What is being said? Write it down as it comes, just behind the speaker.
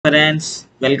Friends,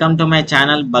 welcome to my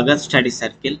channel Bhagat study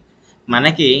circle.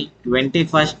 మనకి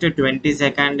 21st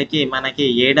 22కి మనకి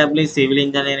ఏడబ్ల్యూ civil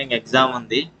engineering exam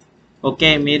ఉంది. Okay,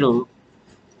 మీరు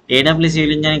ఏడబ్ల్యూ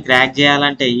సివిల్ ఇంజనీరింగ్ క్రాక్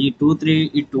చేయాలంటే ఈ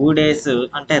 2 days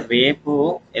అంటే రేపు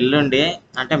ఎల్లుండి,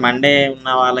 అంటే మండే ఉన్న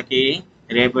వాళ్ళకి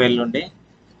రేపు ఎల్లుండి,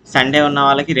 సండే ఉన్న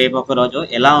వాళ్ళకి రేపు ఒక రోజు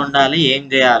ఎలా ఉండాలి, ఏం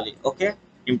చేయాలి, ఓకే,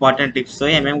 ఇంపార్టెంట్ టిప్స్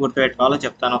ఏమేమి గుర్తుపెట్టుకోవాలో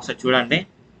చెప్తాను, ఒకసారి చూడండి.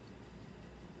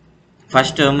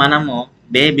 ఫస్ట్ మనము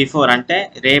డే బిఫోర్ అంటే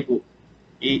రేపు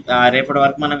రేపటి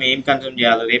వరకు మనం ఏం కన్జ్యూమ్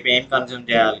చేయాలి, రేపు ఏం కన్జ్యూమ్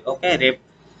చేయాలి. ఓకే,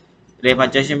 రేపు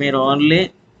వచ్చేసి మీరు only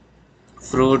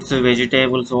fruits,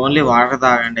 vegetables, only water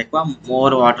తాగండి. ఎక్కువ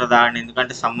మోర్ వాటర్ తాగండి,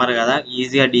 ఎందుకంటే సమ్మర్ కదా,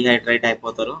 ఈజీగా డిహైడ్రేట్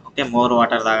అయిపోతారు. ఓకే, మోర్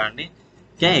వాటర్ తాగండి.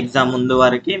 ఓకే, ఎగ్జామ్ ముందు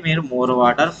వరకు మీరు మోర్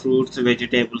వాటర్, ఫ్రూట్స్,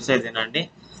 వెజిటేబుల్స్ తినండి.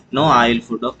 No oil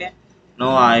food. Okay,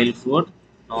 no oil food,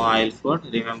 no oil food,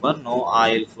 remember, no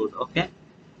oil food. Okay,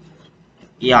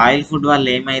 ఈ ఆయిల్ ఫుడ్ వల్ల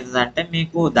ఏమవుతుంది అంటే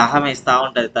మీకు దాహం వేస్తూ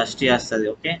ఉంటుంది, థర్స్టీ వస్తుంది.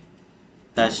 ఓకే,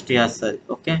 థర్స్టీ వస్తుంది.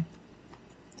 ఓకే,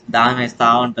 దాహం వేస్తూ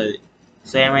ఉంటుంది.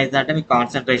 సో ఏమవుతుంది అంటే మీ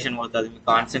కాన్సన్ట్రేషన్ పోతుంది, మీ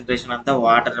కాన్సన్ట్రేషన్ అంతా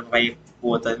వాటర్ పై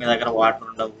పోతుంది, మీ దగ్గర వాటర్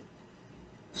ఉండవు.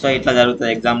 సో ఇట్లా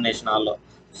జరుగుతుంది ఎగ్జామినేషన్ హాల్లో.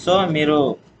 సో మీరు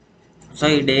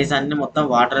ఈ డేస్ అన్ని మొత్తం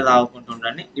వాటర్ తాగుకుంటూ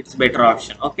ఉండండి, it's better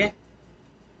option. Okay,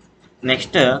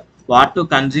 next, what to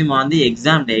consume on the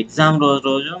exam day. Exam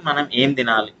రోజు మనం ఏం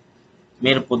తినాలి?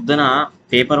 మీరు పొద్దున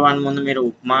పేపర్ 1 ముందు మీరు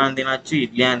ఉప్మా అని తినచ్చు,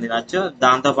 ఇడ్లీ అని తినచ్చు.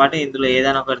 దాంతోపాటు ఇందులో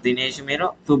ఏదైనా ఒకటి తినేసి మీరు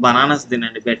 2 బనానాస్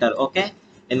తినండి, బెటర్. ఓకే,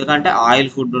 ఎందుకంటే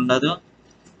ఆయిల్ ఫుడ్ ఉండదు.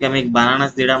 ఇక మీకు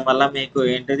బనానాస్ తినడం వల్ల మీకు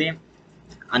ఏంటిది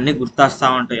అన్నీ గుర్తొస్తూ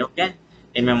ఉంటాయి. ఓకే,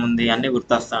 ఏమేమి ఉంది అన్నీ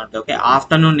గుర్తొస్తూ ఉంటాయి. ఓకే,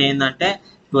 ఆఫ్టర్నూన్ ఏంటంటే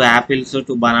 2 యాపిల్స్,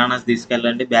 2 బనానాస్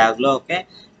తీసుకెళ్ళండి బ్యాగ్లో. ఓకే,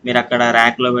 మీరు అక్కడ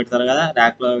ర్యాక్లో పెడతారు కదా,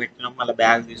 ర్యాక్లో పెట్టిన మళ్ళీ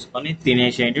బ్యాగ్ తీసుకొని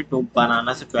తినేసేయండి, 2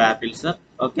 బనానాస్, 2 యాపిల్స్.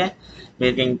 ఓకే,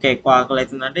 మీకు ఇంకా ఎక్కువ ఆకలి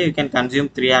అవుతుందంటే you can consume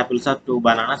 3 apples are 2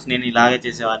 bananas. నేను ఇలాగే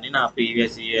చేసేవాడిని నా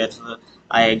ప్రీవియస్ ఇయర్స్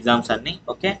ఆ ఎగ్జామ్స్ అన్నీ.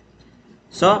 ఓకే,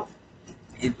 సో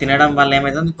ఇది తినడం వల్ల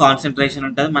ఏమవుతుంది, కాన్సన్ట్రేషన్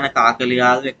ఉంటుంది, మనకు ఆకలి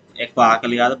కాదు, ఎక్కువ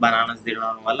ఆకలి కాదు బనానాస్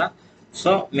తినడం వల్ల.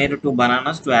 సో మీరు 2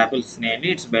 bananas, 2 apples తినేయండి,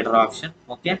 it's better option.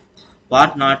 Okay,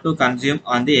 what not to consume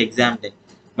on the exam day.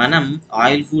 మనం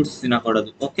ఆయిల్ ఫుడ్స్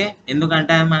తినకూడదు. ఓకే,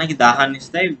 ఎందుకంటే అవి మనకి దాహాన్ని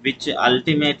ఇస్తాయి, విచ్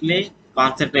అల్టిమేట్లీ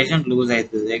కాన్సన్ట్రేషన్ లూజ్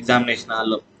అవుతుంది ఎగ్జామినేషన్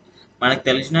హాల్లో. మనకు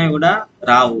తెలిసినవి కూడా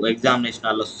రావు ఎగ్జామినేషన్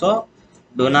హాల్లో. So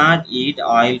do not eat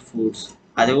oil foods.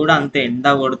 అది కూడా అంత ఎండ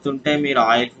కొడుతుంటే మీరు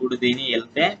ఆయిల్ ఫుడ్ తిని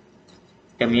వెళ్తే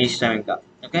ఇక మీ ఇష్టం ఇంకా.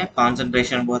 ఓకే,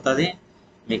 కాన్సన్ట్రేషన్ పోతుంది,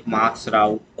 మీకు మార్క్స్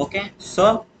రావు. ఓకే, సో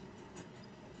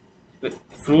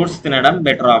ఫ్రూట్స్ తినడం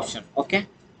better option. Okay,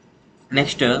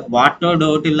 next, what to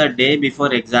do till the day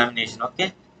before examination. Okay,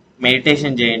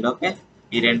 meditation చేయండి. ఓకే,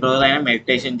 ఈ 2 రోజులైనా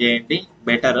మెడిటేషన్ చేయండి,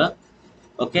 బెటర్.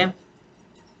 ఓకే,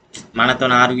 మనతో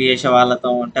ఆర్గ్యూ చేసే వాళ్ళతో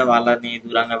ఉంటే వాళ్ళని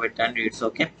దూరంగా పెట్టండి, ఇట్స్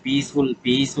ఓకే.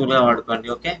 పీస్ఫుల్గా పడుకోండి.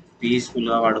 ఓకే,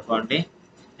 పీస్ఫుల్గా పడుకోండి,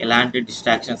 ఎలాంటి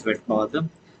డిస్ట్రాక్షన్స్ పెట్టుకోవద్దు.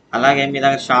 అలాగే మీ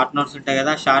దగ్గర షార్ట్ నోట్స్ ఉంటాయి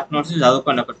కదా, షార్ట్ నోట్స్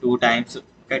చదువుకోండి ఒక 2 times.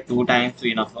 Okay, 2 times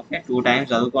enough. Okay, 2 times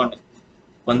చదువుకోండి.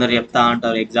 కొందరు చెప్తా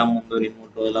ఉంటారు ఎగ్జామ్ ముందు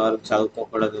 2-3 రోజుల వరకు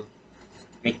చదువుకోకూడదు.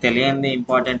 మీకు తెలియంది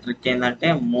ఇంపార్టెంట్ ట్రిక్ ఏంటంటే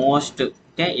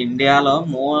ఓకే, ఇండియాలో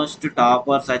మోస్ట్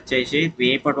టాపర్స్ వచ్చేసి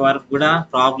రేపటి వరకు కూడా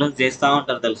ప్రాబ్లమ్స్ చేస్తూ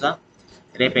ఉంటారు తెలుసా.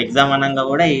 రేపు ఎగ్జామ్ అనగా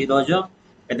కూడా ఈరోజు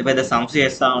పెద్ద పెద్ద సమ్స్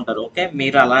చేస్తూ ఉంటారు. ఓకే,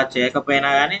 మీరు అలా చేయకపోయినా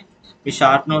కానీ మీ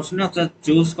షార్ట్ నోట్స్ని ఒకసారి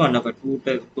చూసుకోండి, ఒక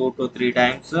 2 to 3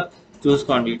 times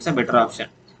చూసుకోండి, ఇట్స్ అ బెటర్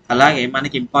ఆప్షన్. అలాగే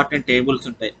మనకి ఇంపార్టెంట్ టేబుల్స్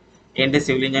ఉంటాయి. ఏంటి,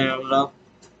 సివిల్ ఇంజనీరింగ్లో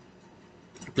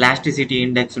ప్లాస్టిసిటీ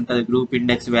ఇండెక్స్ ఉంటుంది, గ్రూప్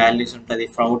ఇండెక్స్ వాల్యూస్ ఉంటుంది,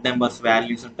 ఫ్రౌడ్ నెంబర్స్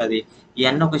వాల్యూస్ ఉంటుంది.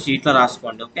 ఇవన్నీ ఒక షీట్లో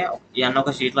రాసుకోండి. ఓకే, ఇవన్నీ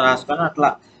ఒక షీట్లో రాసుకొని అట్లా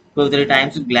 2-3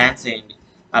 times గ్లాన్స్ చేయండి.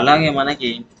 అలాగే మనకి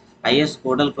ఐఎస్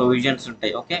కోడల్ ప్రొవిజన్స్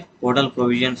ఉంటాయి. ఓకే, కోడల్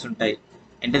ప్రొవిజన్స్ ఉంటాయి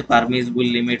అంటే పర్మిసిబుల్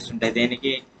లిమిట్స్ ఉంటాయి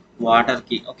దేనికి,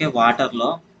 వాటర్కి. ఓకే, వాటర్లో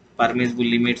పర్మిసిబుల్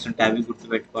లిమిట్స్ ఉంటాయి, అవి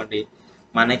గుర్తుపెట్టుకోండి.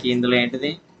 మనకి ఇందులో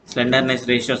ఏంటిది స్లెండర్నెస్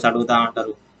రేషియోస్ అడుగుతూ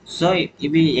ఉంటారు. సో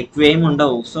ఇవి ఎక్కువ ఏమి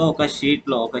ఉండవు. సో ఒక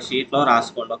షీట్లో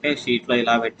రాసుకోండి. ఓకే, షీట్లో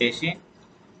ఇలా పెట్టేసి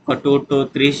ఒక 2 to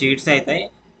 3 sheets అవుతాయి,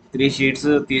 3 sheets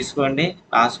తీసుకోండి,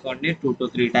 రాసుకోండి, 2 to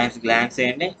 3 times గ్లాన్స్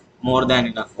చేయండి, more than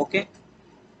enough. Okay,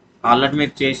 already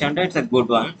మీరు చేసి అంటే ఇట్స్ ఎ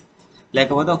గుడ్ వన్.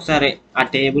 లేకపోతే ఒకసారి ఆ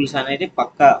టేబుల్స్ అనేది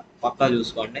పక్కా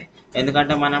చూసుకోండి.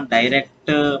 ఎందుకంటే మనం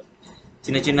డైరెక్ట్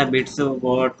చిన్న చిన్న బిట్స్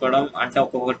పోగొట్టుకోవడం అంటే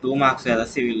ఒక్కొక్క 2 marks కదా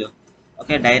సివిల్.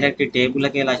 ఓకే, డైరెక్ట్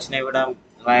టేబుల్కి వెళ్ళి వచ్చినవి కూడా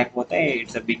రాయకపోతే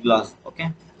it's a big loss. Okay,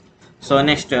 so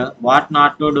next, what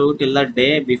not to do till the day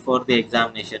before the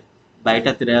examination. బయట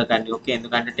తిరగకండి. ఓకే,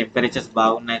 ఎందుకంటే టెంపరేచర్స్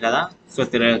బాగున్నాయి కదా, so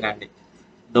తిరగకండి.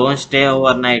 Don't stay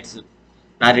over nights.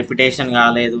 నా రిపిటేషన్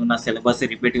కాలేదు, నా సిలబస్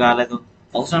రిపీట్ కాలేదు,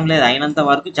 అవసరం లేదు, అయినంత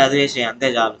వరకు చదివేసి అంతే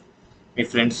చాలు. మీ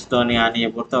ఫ్రెండ్స్తోని కానీ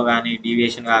ఎవరితో కానీ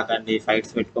డీవియేషన్ కాకండి,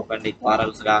 ఫైట్స్ పెట్టుకోకండి,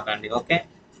 క్వారల్స్ కాకండి. Okay,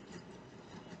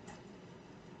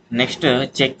 next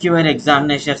check your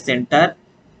examination centre.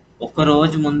 ఒక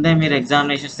రోజు ముందే మీరు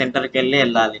ఎగ్జామినేషన్ సెంటర్కి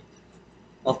వెళ్ళాలి.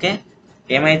 ఓకే,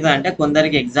 ఏమవుతుంది అంటే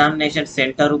కొందరికి ఎగ్జామినేషన్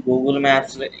సెంటర్ గూగుల్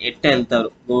మ్యాప్స్ ఎట్టు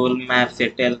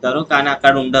వెళ్తారు కానీ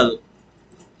అక్కడ ఉండదు.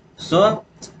 సో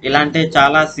ఇలాంటి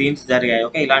చాలా సీన్స్ జరిగాయి.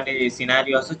 ఓకే, ఇలాంటి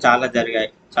సినారియోస్ చాలా జరిగాయి,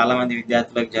 చాలా మంది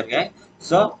విద్యార్థులకు జరిగాయి.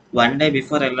 సో 1 డే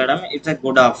బిఫోర్ వెళ్ళడం it's a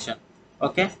good option.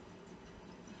 Okay,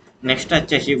 next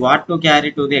వచ్చేసి what to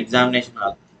carry to the examination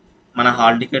hall. మన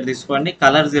హాల్ టికెట్ తీసుకోండి,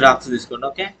 కలర్ జిరాక్స్ తీసుకోండి.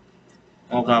 Okay,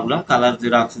 no problem, colour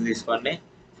xerox తీసుకోండి.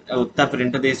 ఉత్త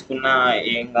ప్రింట్ తీసుకున్న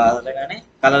ఏం కాదులే కానీ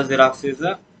colour xerox is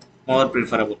more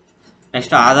preferable.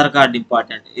 Next Aadhaar card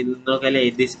important. ఇందులోకి వెళ్ళి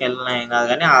ఏది తీసుకెళ్ళినా ఏం కాదు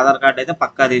కానీ ఆధార్ కార్డ్ అయితే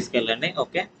పక్కా తీసుకెళ్ళండి.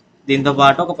 ఓకే, దీంతో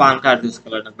పాటు ఒక పాన్ కార్డ్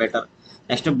తీసుకెళ్ళండి better.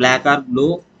 Next black or blue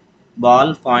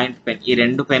ball point pen, ఈ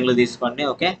 2 పెన్లు తీసుకోండి.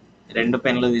 ఓకే, 2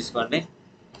 పెన్లు తీసుకోండి,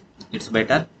 ఇట్స్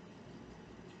బెటర్.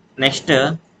 నెక్స్ట్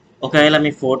ఒకవేళ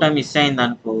మీ ఫోటో మిస్ అయింది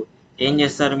అనుకో, ఏం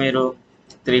చేస్తారు మీరు?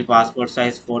 3 passport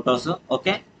size photos.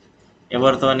 Okay,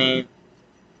 ఎవరితోని?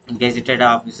 Gazetted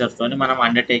ఆఫీసర్తోని మనం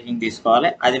అండర్టేకింగ్ తీసుకోవాలి.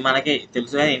 అది మనకి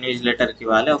తెలుసు కదా, ఇన్విజిలేటర్కి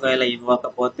ఇవ్వాలి. ఒకవేళ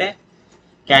ఇవ్వకపోతే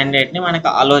క్యాండిడేట్ని మనకు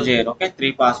అలో చేయరు. ఓకే,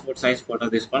 3 పాస్పోర్ట్ సైజ్ ఫోటో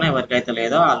తీసుకొని, ఎవరికైతే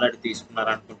లేదో ఆల్రెడీ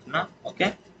తీసుకున్నారు అనుకుంటున్నా. ఓకే,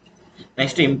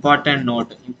 నెక్స్ట్ ఇంపార్టెంట్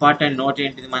నోట్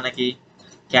ఏంటిది మనకి?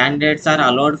 Candidates are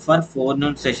allowed for 4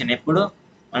 noon session. ఎప్పుడు?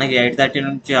 మనకి 8:30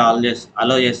 నుంచి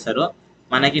అలో చేస్తారు,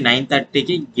 మనకి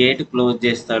 9:30కి గేట్ క్లోజ్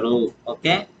చేస్తారు.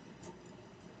 ఓకే,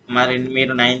 మరి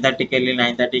మీరు 9:30కి వెళ్ళి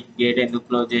 9:30కి గేట్ ఎందుకు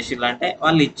క్లోజ్ చేసిర్రు అంటే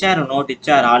వాళ్ళు ఇచ్చారు, నోట్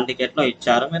ఇచ్చారు, హాల్ టికెట్లో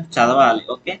ఇచ్చారు, మీరు చదవాలి.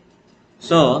 ఓకే,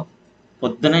 సో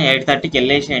పొద్దున 8:30కి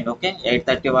వెళ్ళేసేయండి. ఓకే,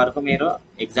 8:30 వరకు మీరు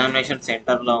ఎగ్జామినేషన్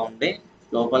సెంటర్లో ఉండి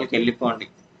లోపలికి వెళ్ళిపోండి.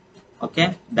 Okay,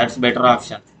 that's better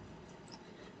option.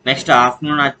 Next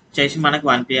afternoon వచ్చేసి మనకి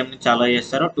 1 PM నుంచి అలో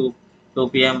చేస్తారు, 2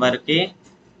 PM వరకు.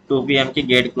 2 PMకి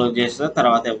గేట్ క్లోజ్ చేస్తారు,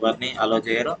 తర్వాత ఎవరిని అలో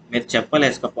చేయరు. మీరు చెప్పులు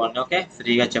వేసుకోపోండి. ఓకే,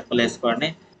 ఫ్రీగా చెప్పులు వేసుకోండి.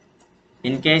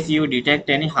 In case you detect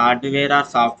any hardware or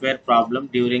software problem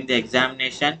during the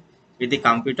examination with the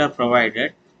computer provided,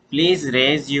 please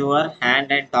raise your hand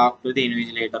and talk to the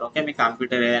invigilator. Okay, me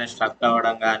computer ఏదైనా స్ట్రక్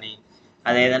అవ్వడం కానీ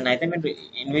అది ఏదైనా అయితే మీరు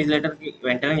ఇన్విజిలేటర్కి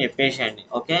వెంటనే చెప్పేసేయండి.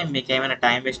 ఓకే, మీకు ఏమైనా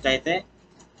టైం వేస్ట్ అయితే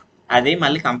అది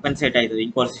మళ్ళీ కంపెన్సేట్ అవుతుంది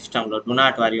ఇంకో సిస్టంలో. Do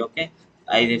not worry. ఓకే,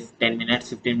 ఇది 10 minutes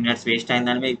 15 minutes వేస్ట్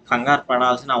అయిందని మీకు కంగారు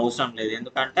పడాల్సిన అవసరం లేదు,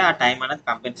 ఎందుకంటే ఆ టైం అనేది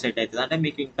కంపెన్సేట్ అవుతుంది. అంటే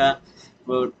మీకు ఇంకా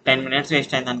 10 minutes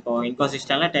వేస్ట్ అయింది అనుకో, ఇంకో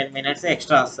సిస్టంలో 10 minutes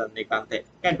ఎక్స్ట్రా వస్తుంది మీకు, అంతే.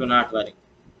 Okay, do not worry.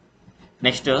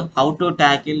 Next how to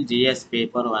tackle GS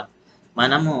paper 1.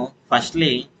 మనము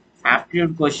ఫస్ట్లీ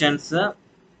యాప్ట్యూడ్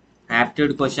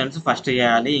క్వశ్చన్స్ ఫస్ట్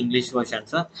చేయాలి, ఇంగ్లీష్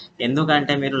క్వశ్చన్స్.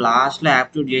 ఎందుకంటే మీరు లాస్ట్లో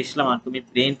యాప్ట్యూడ్ చేసినాం అనుకో మీ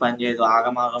బ్రెయిన్ పనిచేయదు,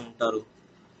 ఆగమాగం ఉంటారు.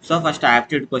 సో ఫస్ట్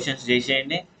యాప్ట్యూడ్ క్వశ్చన్స్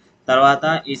చేసేయండి. తర్వాత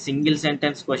ఈ సింగిల్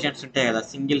సెంటెన్స్ క్వశ్చన్స్ ఉంటాయి కదా,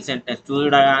 సింగిల్ సెంటెన్స్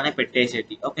చూడగానే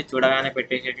పెట్టేసేటి. ఓకే, చూడగానే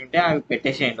పెట్టేసేటి ఉంటే అవి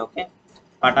పెట్టేసేయండి. ఓకే,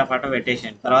 పటాపట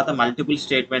పెట్టేసేయండి. తర్వాత మల్టిపుల్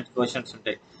స్టేట్మెంట్ క్వశ్చన్స్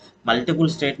ఉంటాయి. మల్టిపుల్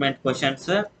స్టేట్మెంట్ క్వశ్చన్స్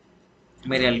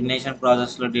మీరు ఎలిమినేషన్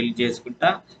ప్రాసెస్లో డీల్ చేసుకుంటా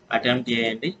అటెంప్ట్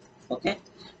చేయండి. ఓకే,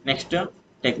 నెక్స్ట్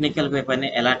టెక్నికల్ పేపర్ని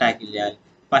ఎలా ట్యాకిల్ చేయాలి?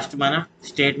 ఫస్ట్ మనం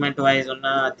స్టేట్మెంట్ వైజ్ ఉన్న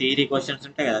థియరీ క్వశ్చన్స్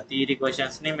ఉంటాయి కదా, థియరీ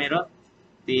క్వశ్చన్స్ని మీరు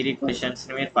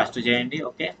ఫస్ట్ చేయండి.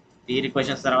 ఓకే, థియరీ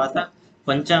క్వశ్చన్స్ తర్వాత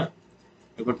కొంచెం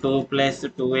ఇప్పుడు 2 +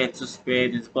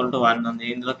 2x² = 1 ఉంది,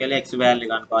 ఇందులోకి వెళ్ళి ఎక్స్ వాల్యూ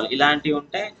కనుక్కోవాలి. ఇలాంటివి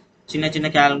ఉంటే చిన్న చిన్న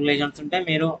క్యాలిక్యులేషన్స్ ఉంటే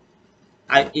మీరు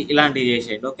ఇలాంటివి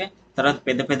చేసేయండి. ఓకే, తర్వాత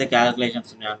పెద్ద పెద్ద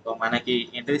క్యాలిక్యులేషన్స్ ఉన్నాయి అనుకో, మనకి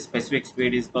ఏంటిది స్పెసిఫిక్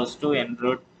స్పీడ్ n√p/h⁴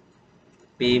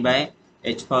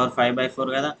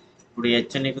 కదా. ఇప్పుడు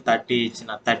h నీకు 30 ఇచ్చిన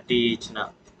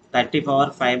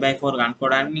 30/5/4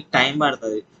 కనుక్కోవడానికి మీకు టైం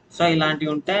పడుతుంది. సో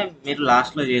ఇలాంటివి ఉంటే మీరు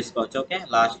లాస్ట్లో చేసుకోవచ్చు. ఓకే,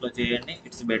 లాస్ట్లో చేయండి,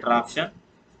 ఇట్స్ బెటర్ ఆప్షన్.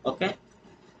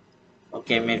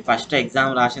 ఓకే, మీరు ఫస్ట్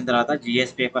ఎగ్జామ్ రాసిన తర్వాత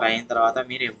జిఎస్ పేపర్ అయిన తర్వాత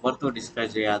మీరు ఎవరితో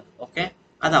డిస్కస్ చేయాలి. ఓకే,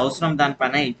 అది అవసరం, దాని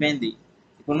పని అయిపోయింది.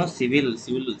 ఇప్పుడు నువ్వు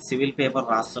సివిల్ పేపర్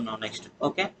రాస్తున్నావు నెక్స్ట్.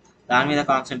 ఓకే, దాని మీద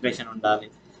కాన్సన్ట్రేషన్ ఉండాలి.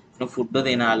 నువ్వు ఫుడ్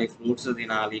తినాలి, ఫ్రూట్స్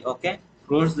తినాలి. ఓకే,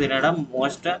 ఫ్రూట్స్ తినడం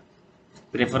most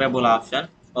preferable option.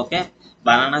 Okay,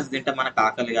 bananas తింటే మనకు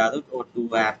ఆకలి కాదు, 2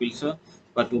 యాపిల్స్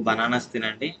 2 బనానాస్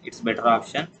తినండి, it's better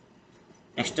option.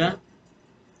 Next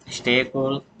stay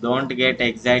cool, don't get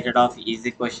excited of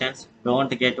easy questions,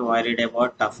 don't get worried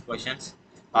about tough questions.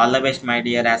 All the best my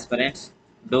dear aspirants,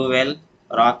 do well,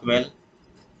 rock well.